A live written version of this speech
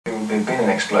there'd been an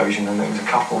explosion, and there was a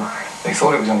couple. They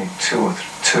thought it was only two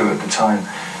at the time.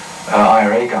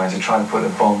 IRA guys are trying to put a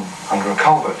bomb under a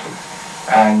culvert,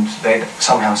 and they'd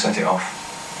somehow set it off.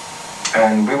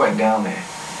 And we went down there,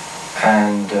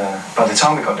 and by the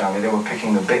time we got down there, they were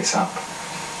picking the bits up,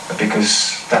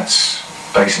 because that's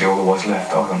basically all there was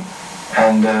left of them.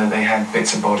 And they had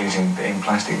bits of bodies in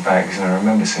plastic bags, and I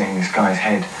remember seeing this guy's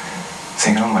head,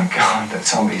 thinking, oh my God,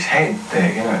 that's somebody's head there,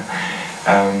 you know.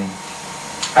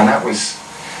 And that was,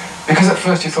 because at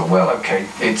first you thought, well, okay,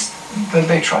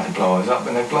 they tried to blow us up,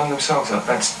 and they've blown themselves up,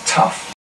 that's tough.